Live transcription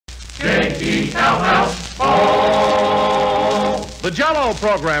J-E-L-L-O. The Jell-O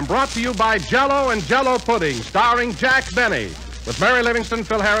program brought to you by Jell-O and Jell-O Pudding, starring Jack Benny, with Mary Livingston,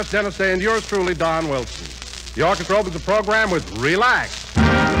 Phil Harris, Dennis Day, and yours truly, Don Wilson. The orchestra opens the program with Relax.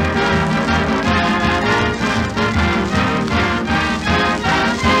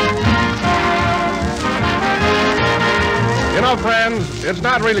 You know, friends, it's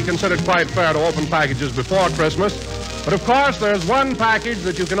not really considered quite fair to open packages before Christmas, but of course there's one package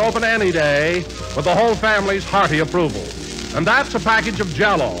that you can open any day with the whole family's hearty approval, and that's a package of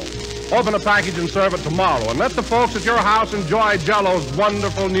Jell-O. Open a package and serve it tomorrow, and let the folks at your house enjoy Jell-O's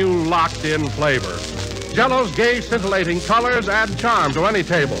wonderful new locked-in flavor. Jell-O's gay, scintillating colors add charm to any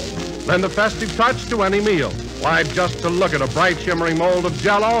table, lend a festive touch to any meal. Why, just to look at a bright, shimmering mold of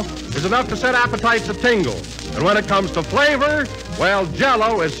Jell-O is enough to set appetites a-tingle. And when it comes to flavor, well,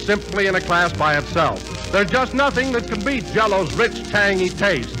 Jell-O is simply in a class by itself. There's just nothing that can beat Jell-O's rich, tangy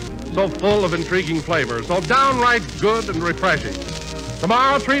taste, so full of intriguing flavor, so downright good and refreshing.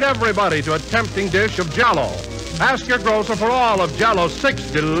 Tomorrow, treat everybody to a tempting dish of Jell-O. Ask your grocer for all of Jell-O's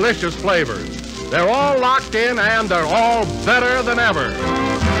 6 delicious flavors. They're all locked in, and they're all better than ever.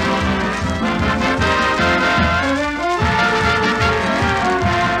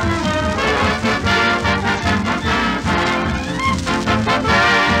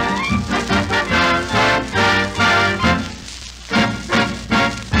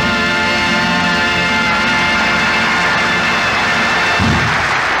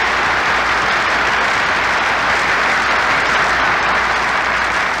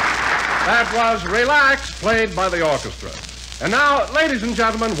 That was Relax, played by the orchestra. And now, ladies and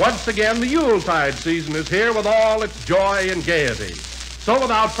gentlemen, once again, the Yuletide season is here with all its joy and gaiety. So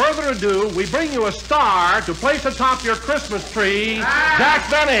without further ado, we bring you a star to place atop your Christmas tree, Jack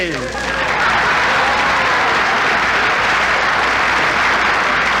Benny.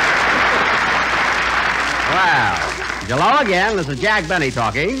 Well, hello again. This is Jack Benny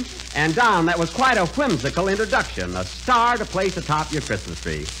talking. And, Don, that was quite a whimsical introduction. A star to place atop your Christmas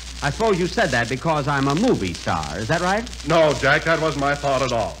tree. I suppose you said that because I'm a movie star. Is that right? No, Jack, that wasn't my thought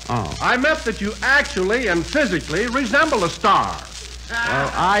at all. Oh. I meant that you actually and physically resemble a star.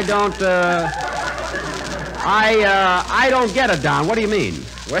 Well, I don't get it, Don. What do you mean?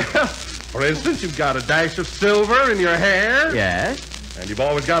 Well, for instance, you've got a dash of silver in your hair. Yes. And you've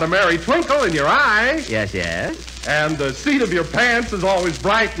always got a merry twinkle in your eye. Yes, yes. And the seat of your pants is always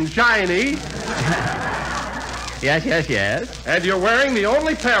bright and shiny. Yes, yes, yes. And you're wearing the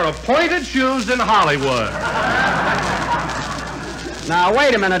only pair of pointed shoes in Hollywood. Now,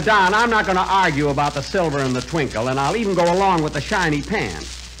 wait a minute, Don. I'm not going to argue about the silver and the twinkle, and I'll even go along with the shiny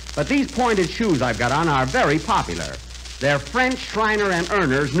pants. But these pointed shoes I've got on are very popular. They're French, Schreiner, and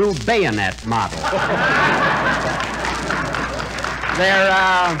Erner's new bayonet model.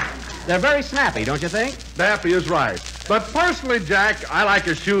 They're very snappy, don't you think? Snappy is right. But personally, Jack, I like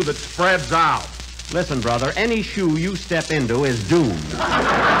a shoe that spreads out. Listen, brother, any shoe you step into is doomed.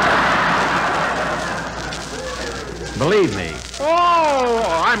 Believe me. Oh,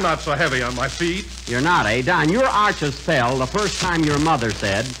 I'm not so heavy on my feet. You're not, eh? Don, your arches fell the first time your mother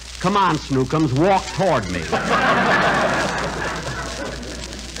said, "Come on, Snookums, walk toward me."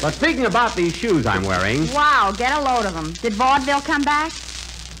 But speaking about these shoes I'm wearing... Wow, get a load of them. Did vaudeville come back?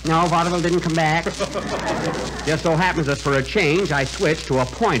 No, vaudeville didn't come back. Just so happens that for a change, I switched to a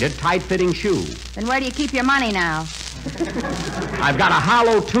pointed, tight-fitting shoe. Then where do you keep your money now? I've got a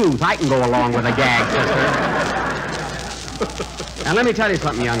hollow tooth. I can go along with a gag, sister. Now, let me tell you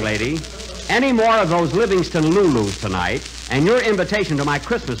something, young lady. Any more of those Livingston Lulus tonight, and your invitation to my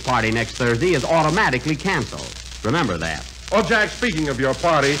Christmas party next Thursday is automatically canceled. Remember that. Oh, Jack, speaking of your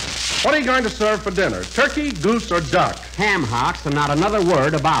party, what are you going to serve for dinner? Turkey, goose, or duck? Ham hocks, and not another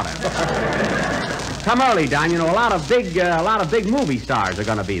word about it. Come early, Don. You know, a lot of big movie stars are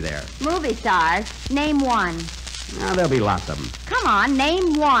going to be there. Movie stars? Name one. Now, there'll be lots of them. Come on,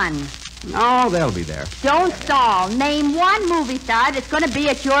 name one. Oh, they'll be there. Don't stall. Name one movie star that's going to be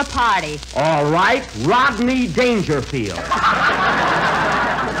at your party. All right, Rodney Dangerfield.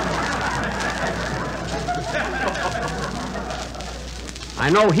 I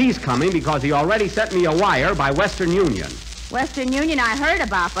know he's coming because he already sent me a wire by Western Union. Western Union I heard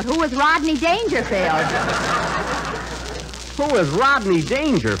about, but who is Rodney Dangerfield? Who is Rodney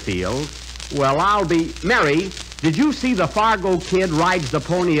Dangerfield? Well, I'll be... Mary, did you see the Fargo Kid rides the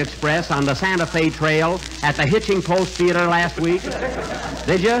Pony Express on the Santa Fe Trail at the Hitching Post Theater last week?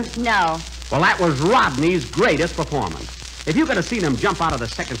 Did you? No. Well, that was Rodney's greatest performance. If you could have seen him jump out of the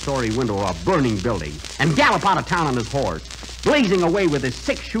second-story window of a burning building and gallop out of town on his horse, blazing away with his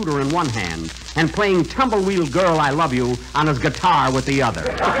six-shooter in one hand and playing Tumbleweed Girl, I Love You on his guitar with the other.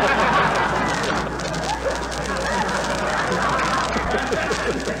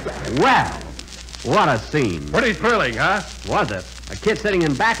 Well, what a scene. Pretty thrilling, huh? Was it? A kid sitting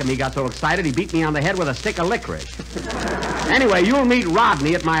in back of me got so excited he beat me on the head with a stick of licorice. Anyway, you'll meet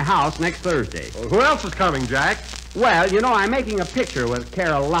Rodney at my house next Thursday. Well, who else is coming, Jack? Well, you know, I'm making a picture with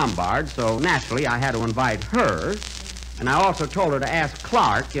Carol Lombard, so naturally I had to invite her. And I also told her to ask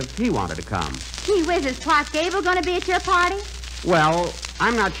Clark if he wanted to come. Gee whiz, is Clark Gable going to be at your party? Well,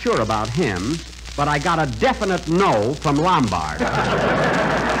 I'm not sure about him, but I got a definite no from Lombard.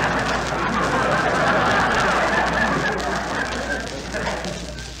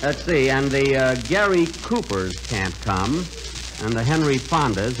 Let's see, and the Gary Coopers can't come, and the Henry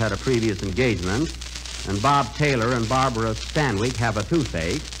Fondas had a previous engagement, and Bob Taylor and Barbara Stanwyck have a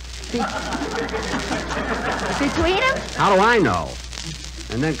toothache. Between them? How do I know?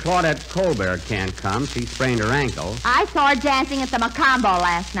 And then Claudette Colbert can't come. She sprained her ankle. I saw her dancing at the Macombo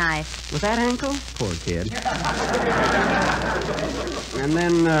last night. With that ankle? Poor kid. And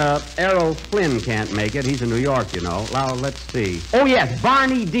then Errol Flynn can't make it. He's in New York, you know. Well, let's see. Oh, yes,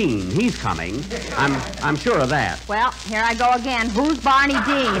 Barney Dean. He's coming. I'm sure of that. Well, here I go again. Who's Barney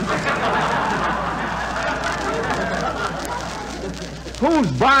Dean? Who's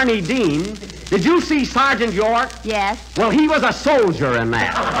Barney Dean? Did you see Sergeant York? Yes. Well, he was a soldier in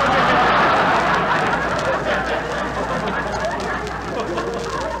that.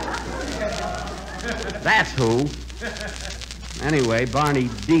 That's who. Anyway, Barney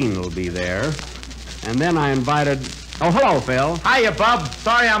Dean will be there. And then I invited... Oh, hello, Phil. Hiya, Bub.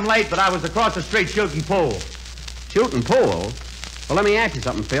 Sorry I'm late, but I was across the street shooting pool. Shooting pool? Well, let me ask you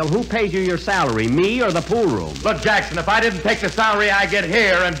something, Phil. Who pays you your salary, me or the pool room? Look, Jackson, if I didn't take the salary I get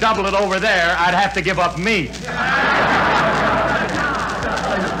here and double it over there, I'd have to give up meat.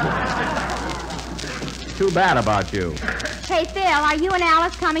 Too bad about you. Hey, Phil, are you and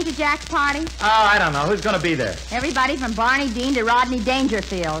Alice coming to Jack's party? Oh, I don't know. Who's going to be there? Everybody from Barney Dean to Rodney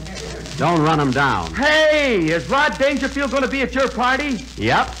Dangerfield. Don't run him down. Hey, is Rod Dangerfield going to be at your party?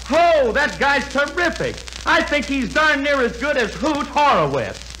 Yep. Oh, that guy's terrific. I think he's darn near as good as Hoot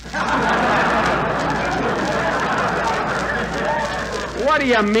Horowitz. What do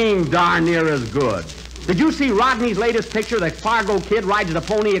you mean, darn near as good? Did you see Rodney's latest picture, the Fargo kid rides the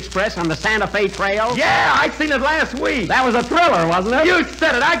Pony Express on the Santa Fe Trail? Yeah, I seen it last week. That was a thriller, wasn't it? You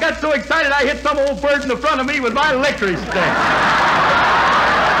said it. I got so excited I hit some old bird in the front of me with my licorice stick.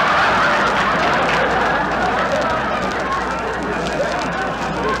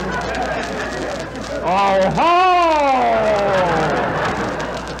 Oh, ho!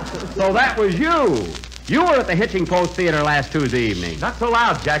 So that was you. You were at the Hitching Post Theater last Tuesday evening. Not so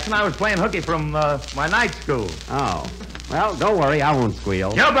loud, Jackson. I was playing hooky from my night school. Oh. Well, don't worry. I won't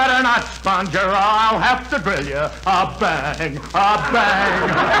squeal. You better not, Sponger, or I'll have to drill you. A bang, a bang,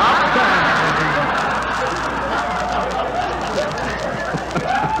 a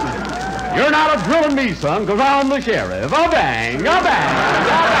bang. You're not a drilling me, son, because I'm the sheriff. A bang, a bang, a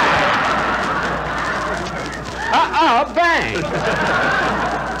bang. Bang.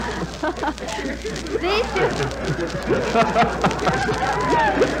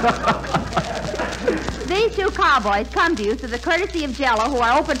 These two cowboys come to you through the courtesy of Jell-O, who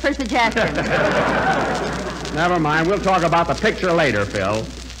are open for suggestions. Never mind. We'll talk about the picture later, Phil.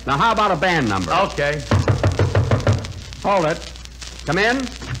 Now, how about a band number? Okay. Hold it. Come in.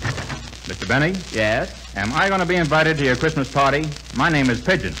 Mr. Benny, Yes. am I going to be invited to your Christmas party? My name is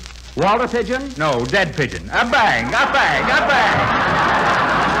Pigeon. Walter Pigeon? No, Dead Pigeon. A bang, a bang, a bang.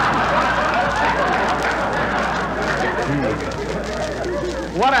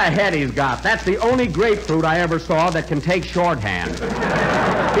 What a head he's got. That's the only grapefruit I ever saw that can take shorthand.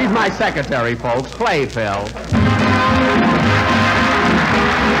 He's my secretary, folks. Play, Phil.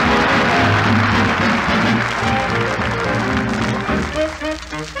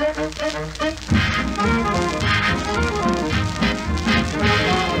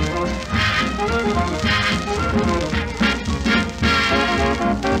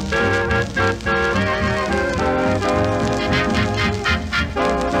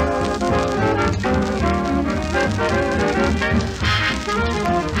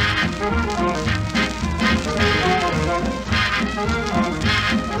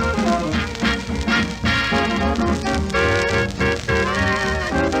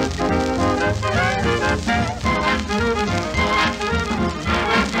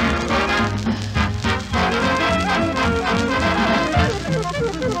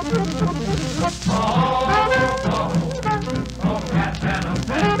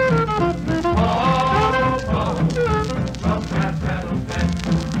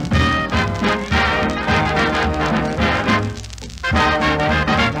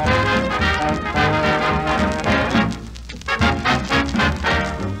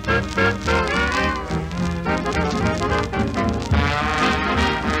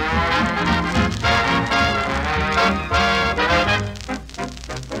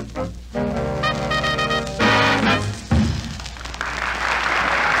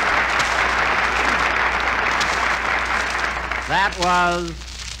 That was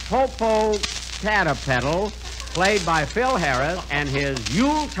Popo Catapedal, played by Phil Harris and his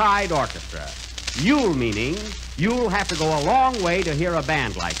Yuletide Orchestra. Yule meaning you'll have to go a long way to hear a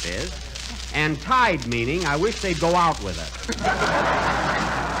band like this, and tide meaning I wish they'd go out with it.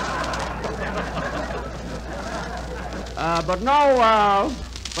 But no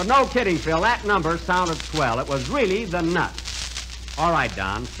kidding, Phil. That number sounded swell. It was really the Nuts. All right,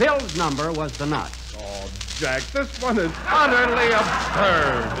 Don. Phil's number was the Nuts. Oh, Jack, this one is utterly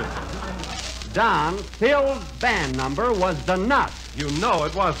absurd. Don, Phil's band number was the Nuts. You know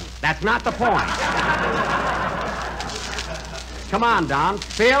it wasn't. That's not the point. Come on, Don.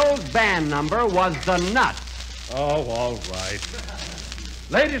 Phil's band number was the Nuts. Oh, all right.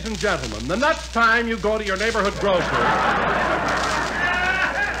 Ladies and gentlemen, the next time you go to your neighborhood grocer...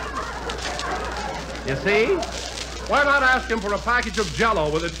 You see? Why not ask him for a package of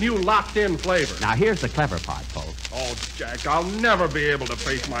Jell-O with its new locked-in flavor? Now, here's the clever part, folks. Oh, Jack, I'll never be able to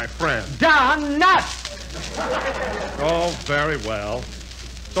face my friend. Don Nuts! Oh, very well.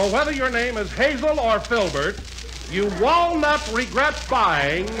 So whether your name is Hazel or Filbert, you will not regret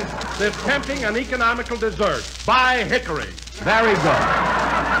buying this tempting and economical dessert. Buy Hickory. Very good.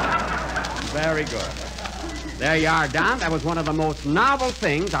 Very good. There you are, Don. That was one of the most novel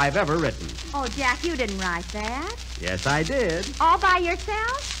things I've ever written. Oh, Jack, you didn't write that. Yes, I did. All by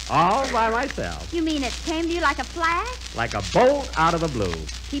yourself? All by myself. You mean it came to you like a flash? Like a bolt out of the blue.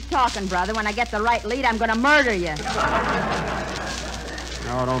 Keep talking, brother. When I get the right lead, I'm going to murder you.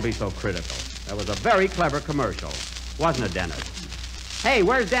 No, don't be so critical. That was a very clever commercial. Wasn't it, Dennis? Hey,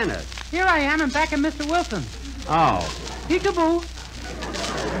 where's Dennis? Here I am, and back at Mr. Wilson. Oh. Peekaboo.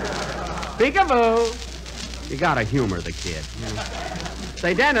 Peekaboo. You gotta humor the kid.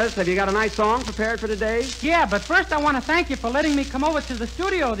 Say, Dennis, have you got a nice song prepared for today? Yeah, but first I want to thank you for letting me come over to the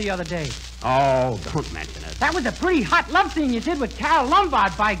studio the other day. Oh, don't mention it. That was a pretty hot love scene you did with Carol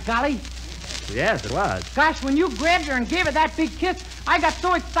Lombard, by golly. Yes, it was. Gosh, when you grabbed her and gave her that big kiss, I got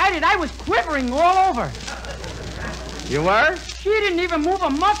so excited I was quivering all over. You were? She didn't even move a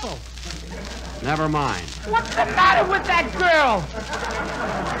muscle. Never mind. What's the matter with that girl?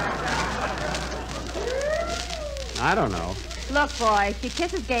 I don't know. Look, boy, she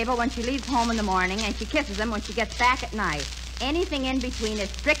kisses Gable when she leaves home in the morning, and she kisses him when she gets back at night. Anything in between is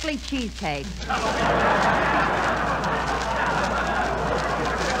strictly cheesecake.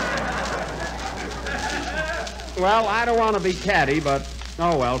 Well, I don't want to be catty, but,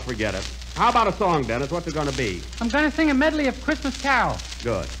 oh, well, forget it. How about a song, Dennis? What's it going to be? I'm going to sing a medley of Christmas carols.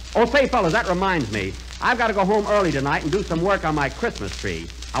 Good. Oh, say, fellas, that reminds me. I've got to go home early tonight and do some work on my Christmas tree.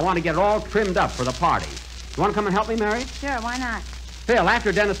 I want to get it all trimmed up for the party. You want to come and help me, Mary? Sure, why not? Phil,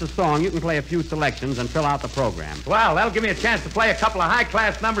 after Dennis's song, you can play a few selections and fill out the program. Well, that'll give me a chance to play a couple of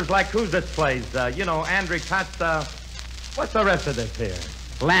high-class numbers like who's this plays. Andre Costa. What's the rest of this here?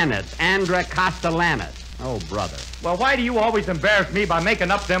 Lannis, Andra Castellanis. Oh, brother. Well, why do you always embarrass me by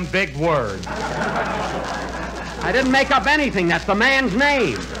making up them big words? I didn't make up anything. That's the man's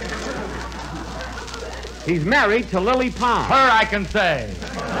name. He's married to Lily Pond. Her I can say.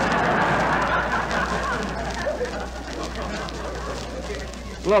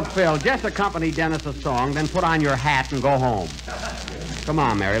 Look, Phil, just accompany Dennis's song, then put on your hat and go home. Come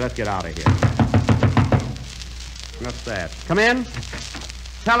on, Mary, let's get out of here. What's that? Come in.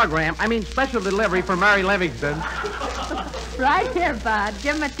 Telegram. Special delivery for Mary Livingston. Right here, Bud.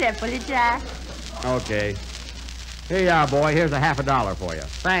 Give him a tip, will you, Jack? Okay. Here you are, boy. Here's $50 for you.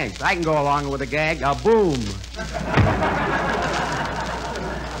 Thanks. I can go along with a gag. A boom.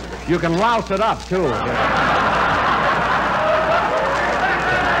 You can louse it up, too.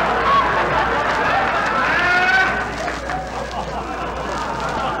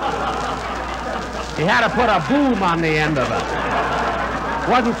 He had to put a boom on the end of it.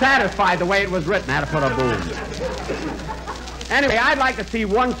 Wasn't satisfied the way it was written. Had to put a boom. Anyway, I'd like to see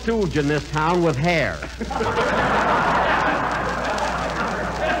one stooge in this town with hair.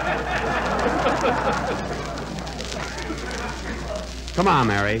 Come on,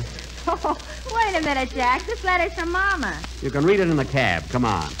 Mary. Oh, wait a minute, Jack. This letter's from Mama. You can read it in the cab. Come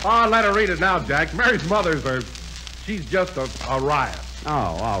on. Oh, let her read it now, Jack. Mary's she's just a riot. Oh,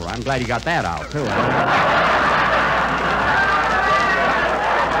 all right. I'm glad you got that out, too.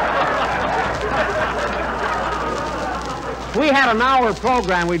 If we had an hour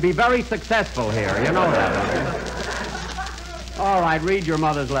program, we'd be very successful here. You know that. All right, read your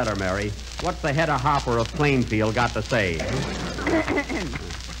mother's letter, Mary. What's the head of Hopper of Plainfield got to say?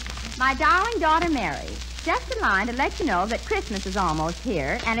 My darling daughter, Mary, just a line to let you know that Christmas is almost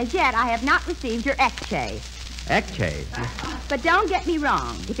here, and as yet I have not received your X-Chay. Ekche. But don't get me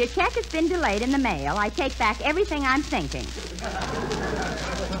wrong. If your check has been delayed in the mail, I take back everything I'm thinking.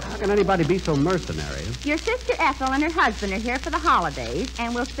 How can anybody be so mercenary? Your sister Ethel and her husband are here for the holidays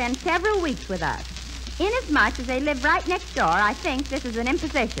and will spend several weeks with us. Inasmuch as they live right next door, I think this is an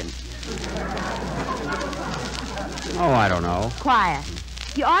imposition. Oh, I don't know. Quiet.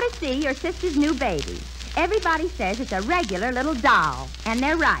 You ought to see your sister's new baby. Everybody says it's a regular little doll, and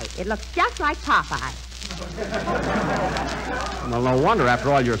they're right. It looks just like Popeye. Well, no wonder,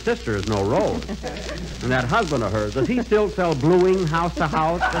 after all, your sister is no Rose. And that husband of hers, does he still sell bluing house to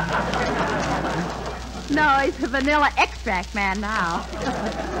house? No, he's a vanilla extract man now.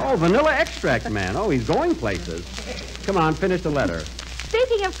 Oh, vanilla extract man. Oh, he's going places. Come on, finish the letter.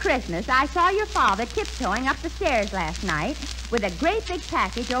 Speaking of Christmas, I saw your father tiptoeing up the stairs last night with a great big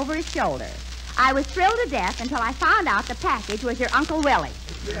package over his shoulder. I was thrilled to death until I found out the package was your Uncle Willie.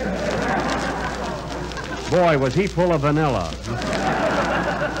 Boy, was he full of vanilla.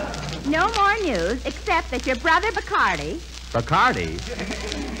 No more news, except that your brother Bacardi... Bacardi?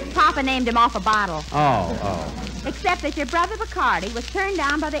 Papa named him off a bottle. Oh. Except that your brother Bacardi was turned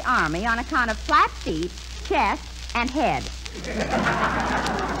down by the Army on account of flat feet, chest, and head.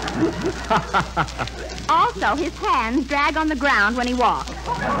 Also, his hands drag on the ground when he walks.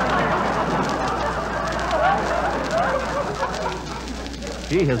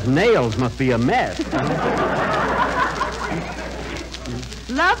 Gee, his nails must be a mess.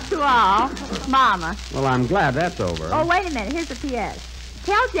 Love to all, Mama. Well, I'm glad that's over. Oh, wait a minute. Here's the P.S.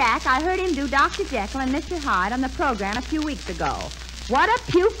 Tell Jack I heard him do Dr. Jekyll and Mr. Hyde on the program a few weeks ago. What a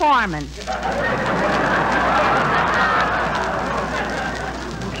Pew Foreman.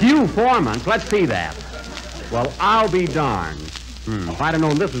 Pew Foreman? Let's see that. Well, I'll be darned. If I'd have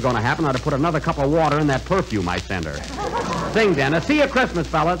known this was going to happen, I'd have put another cup of water in that perfume I sent her. Sing, Dennis. See you Christmas,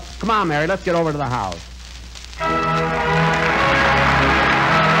 fellas. Come on, Mary. Let's get over to the house.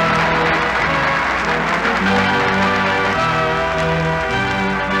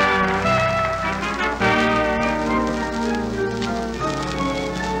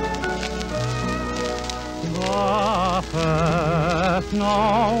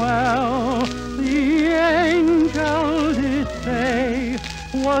 Noel, the angel did say,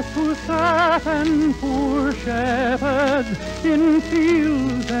 was to certain poor shepherds in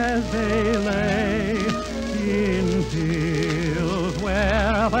fields as they lay, in fields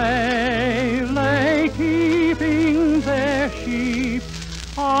where they lay keeping their sheep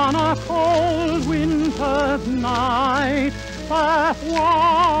on a cold winter's night that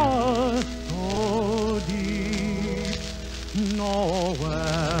was so deep. Noel,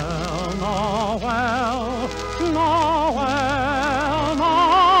 Noel, Noel,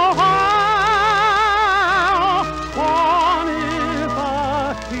 Noel, born is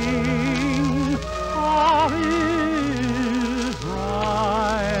the King of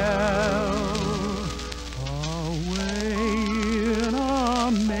Israel. Away in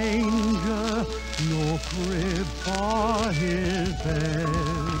a manger, no crib for his bed,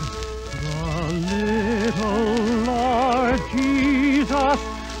 the little Lord Jesus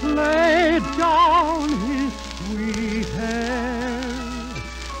laid down his sweet head.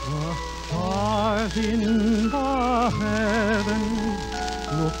 The stars in the heavens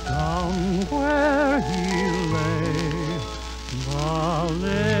looked down where he lay. The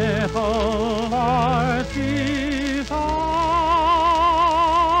little Lord Jesus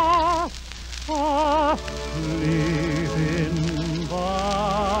asleep in the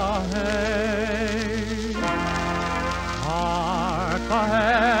hay. Hark the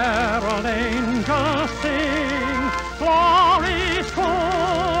herald angels sing, glory to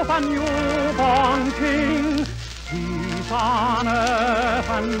the newborn King. Peace on earth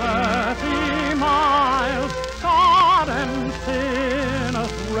and mercy mild, God and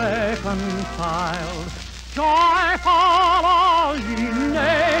sinners reconciled. Joyful all ye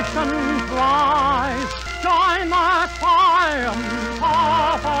nations rise, join the triumph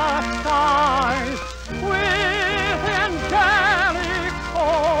of the skies. With angelic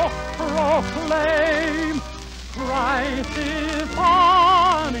hope proclaim, Christ is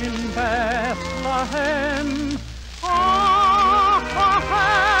born in Bethlehem. Hark the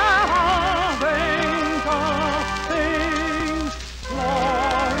herald angels sing,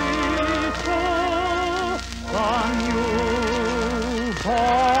 glory to the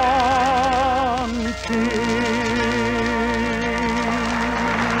newborn King.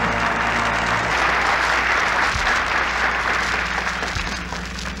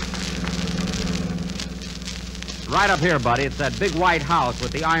 Right up here, buddy. It's that big white house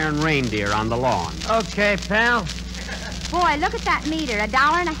with the iron reindeer on the lawn. Okay, pal. Boy, look at that meter,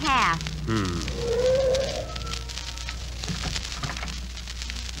 $1.50.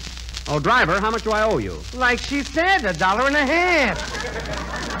 Oh, driver, how much do I owe you? Like she said, $1.50.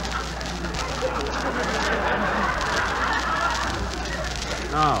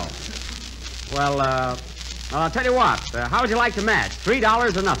 Oh. Well, I'll tell you what. How would you like to match?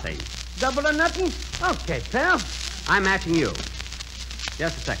 $3 or nothing. Double or nothing? Okay, pal. I'm matching you.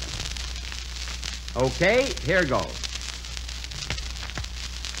 Just a second. Okay, here goes.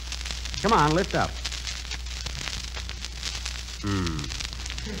 Come on, lift up.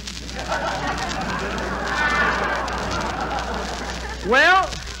 Well,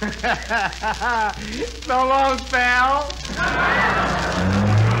 so long, pal.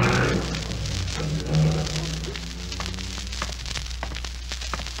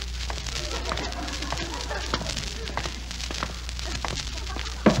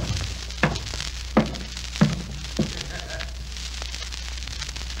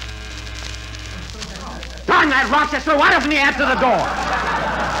 Darn that Rochester, why doesn't he answer the door?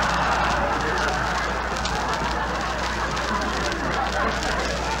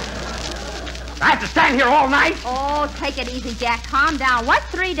 I have to stand here all night? Oh, take it easy, Jack. Calm down. What's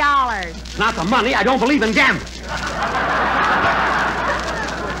 $3? It's not the money. I don't believe in gambling.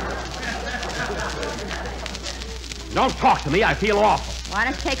 Don't talk to me. I feel awful. Why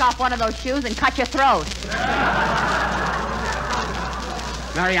don't you take off one of those shoes and cut your throat?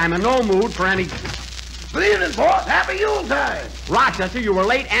 Mary, I'm in no mood for any... Good evening, boss. Happy Yuletide. Rochester, you were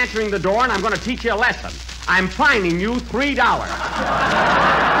late answering the door, and I'm going to teach you a lesson. I'm fining you $3.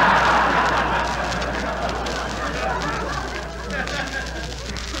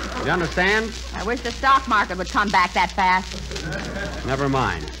 You understand? I wish the stock market would come back that fast. Never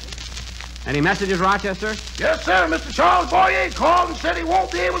mind. Any messages, Rochester? Yes, sir. Mr. Charles Boyer called and said he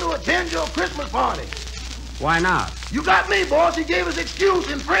won't be able to attend your Christmas party. Why not? You got me, boss. He gave his excuse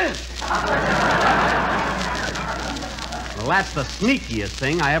in French. Well, that's the sneakiest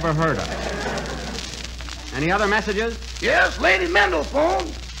thing I ever heard of. Any other messages? Yes, Lady Mendel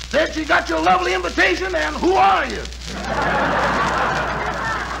phoned. Said she got your lovely invitation, and who are you?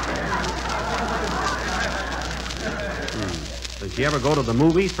 Does she ever go to the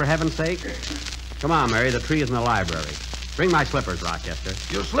movies, for heaven's sake? Come on, Mary. The tree is in the library. Bring my slippers, Rochester.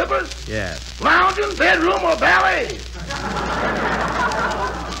 Your slippers? Yes. Lounging, bedroom, or ballet?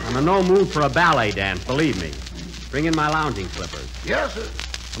 I'm in no mood for a ballet dance, believe me. Bring in my lounging slippers. Yes, sir.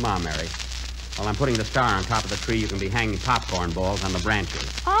 Come on, Mary. While I'm putting the star on top of the tree, you can be hanging popcorn balls on the branches.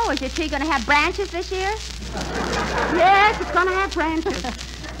 Oh, is your tree going to have branches this year? Yes, it's going to have branches.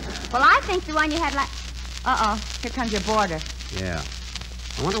 Well, I think the one you had Uh-oh, here comes your boarder. Yeah.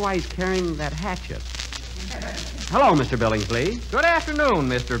 I wonder why he's carrying that hatchet. Hello, Mr. Billingsley. Good afternoon,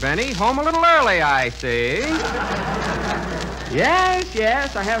 Mr. Benny. Home a little early, I see.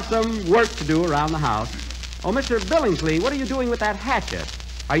 Yes, I have some work to do around the house. Oh, Mr. Billingsley, what are you doing with that hatchet?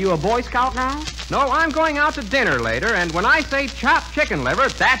 Are you a Boy Scout now? No, I'm going out to dinner later, and when I say chopped chicken liver,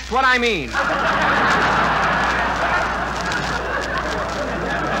 that's what I mean.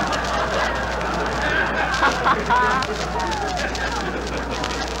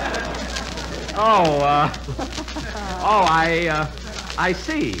 I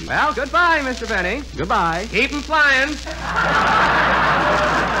see. Well, goodbye, Mr. Benny. Goodbye. Keep 'em flying.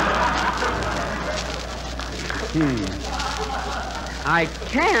 I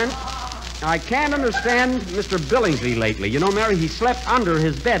can't understand Mr. Billingsley lately. You know, Mary, he slept under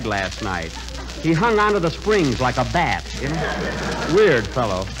his bed last night. He hung onto the springs like a bat, you know? Weird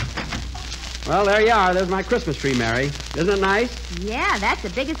fellow. Well, there you are. There's my Christmas tree, Mary. Isn't it nice? Yeah, that's the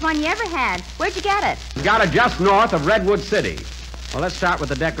biggest one you ever had. Where'd you get it? Got it just north of Redwood City. Well, let's start with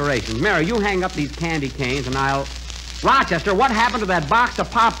the decorations. Mary, you hang up these candy canes, and I'll... Rochester, what happened to that box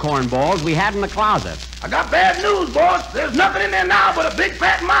of popcorn balls we had in the closet? I got bad news, boss. There's nothing in there now but a big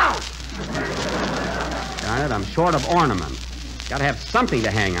fat mouse. Darn it, I'm short of ornaments. Gotta have something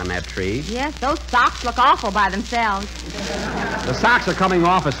to hang on that tree. Yes, those socks look awful by themselves. The socks are coming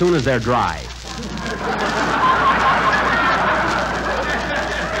off as soon as they're dry.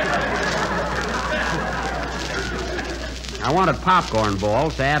 I wanted popcorn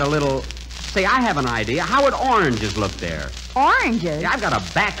balls to add a little... Say, I have an idea. How would oranges look there? Oranges? Yeah, I've got a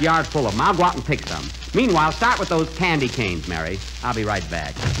backyard full of them. I'll go out and pick some. Meanwhile, start with those candy canes, Mary. I'll be right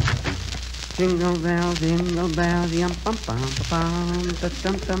back. Jingle bells, yum bum bum bum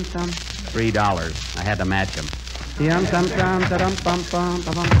dum dum dum. $3. I had to match them. Yum dum dum dum bum bum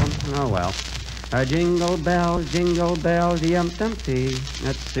bum bum. Oh well. Jingle bells, yum dum dee.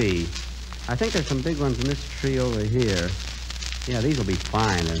 Let's see. I think there's some big ones in this tree over here. Yeah, these will be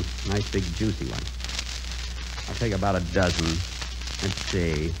fine. A nice big juicy one. I'll take about a dozen. Let's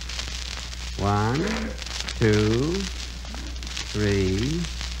see. 1, 2, 3,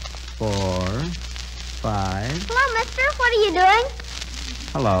 4, 5. Hello, mister. What are you doing?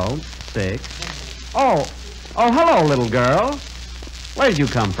 Hello, 6. Oh, hello, little girl. Where did you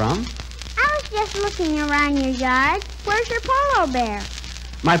come from? I was just looking around your yard. Where's your polo bear?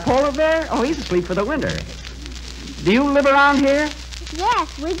 My polar bear? Oh, he's asleep for the winter. Do you live around here?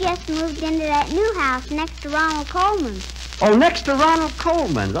 Yes, we just moved into that new house next to Ronald Coleman's. Oh, next to Ronald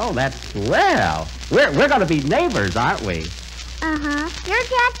Coleman's. Oh, that's swell. We're going to be neighbors, aren't we? Uh-huh. You're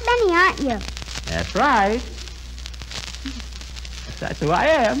Jack Benny, aren't you? That's right. That's who I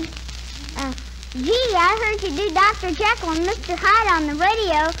am. Gee, I heard you do Dr. Jekyll and Mr. Hyde on the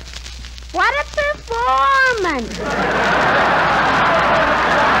radio. What a performance!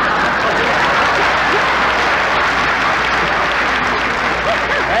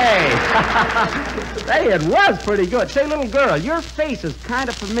 Hey, it was pretty good. Say, little girl, your face is kind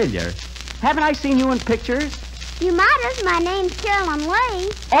of familiar. Haven't I seen you in pictures? You might have. My name's Carolyn Lee.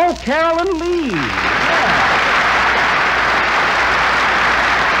 Oh, Carolyn Lee. Yeah.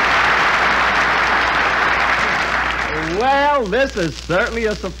 Well, this is certainly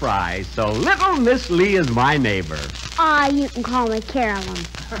a surprise. So little Miss Lee is my neighbor. You can call me Carolyn.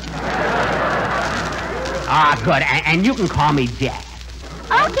 Good. And you can call me Jack.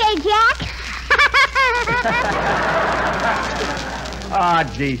 Okay, Jack.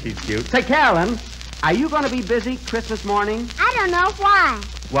 Gee, she's cute. Say, Carolyn, are you going to be busy Christmas morning? I don't know why.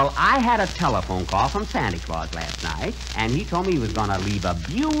 Well, I had a telephone call from Santa Claus last night, and he told me he was going to leave a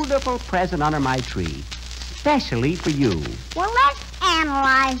beautiful present under my tree, especially for you. Well, let's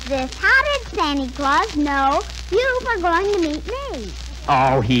analyze this. How did Santa Claus know you were going to meet me?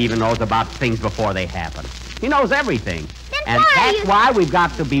 Oh, he even knows about things before they happen. He knows everything. Then and that's why we've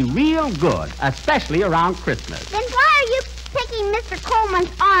got to be real good, especially around Christmas. Then why are you picking Mr.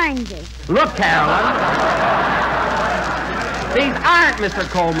 Coleman's oranges? Look, Carolyn. These aren't Mr.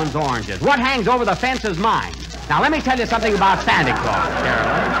 Coleman's oranges. What hangs over the fence is mine. Now, let me tell you something about Santa Claus,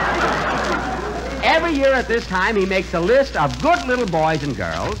 Carolyn. Every year at this time, he makes a list of good little boys and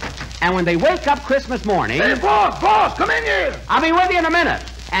girls, and when they wake up Christmas morning... Hey, boss, come in here. I'll be with you in a minute.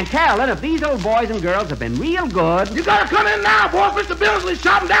 And, Carolyn, if these little boys and girls have been real good... You gotta come in now, boss. Mr. Billingsley's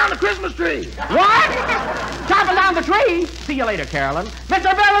chopping down the Christmas tree. What? Chopping down the tree? See you later, Carolyn.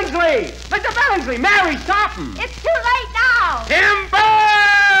 Mr. Billingsley! Mr. Billingsley! Mary, stop him! It's too late now. Timber!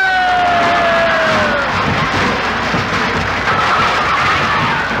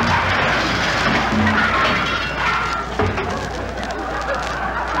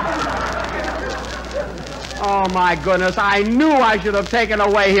 Oh, my goodness, I knew I should have taken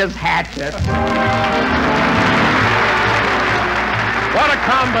away his hatchet. What a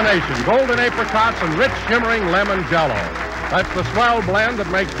combination. Golden apricots and rich, shimmering lemon jello. That's the swell blend that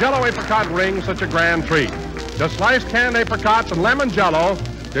makes Jello apricot rings such a grand treat. Just sliced canned apricots and lemon jello,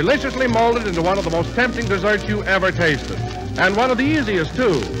 deliciously molded into one of the most tempting desserts you ever tasted. And one of the easiest,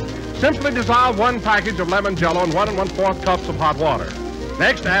 too. Simply dissolve 1 package of lemon jello in 1 1/4 cups of hot water.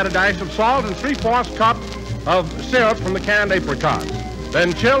 Next, add a dash of salt and 3/4 cups of syrup from the canned apricots.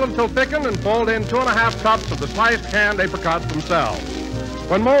 Then chill until thickened and fold in 2 1/2 cups of the sliced canned apricots themselves.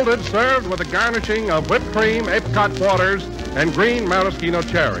 When molded, served with a garnishing of whipped cream, apricot quarters, and green maraschino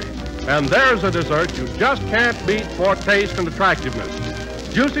cherries. And there's a dessert you just can't beat for taste and attractiveness.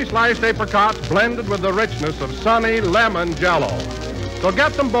 Juicy sliced apricots blended with the richness of sunny lemon jello. So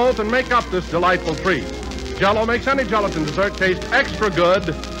get them both and make up this delightful treat. Jello makes any gelatin dessert taste extra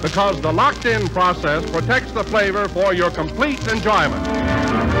good because the locked-in process protects the flavor for your complete enjoyment.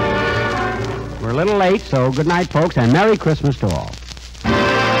 We're a little late, so good night, folks, and Merry Christmas to all.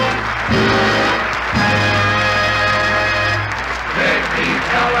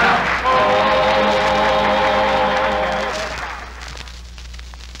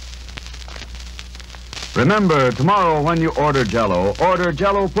 Remember, tomorrow when you order Jell-O, order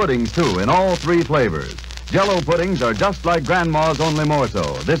Jell-O puddings, too, in all 3 flavors. Jell-O puddings are just like Grandma's, only more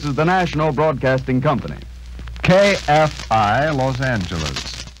so. This is the National Broadcasting Company. KFI, Los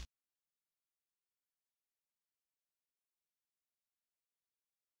Angeles.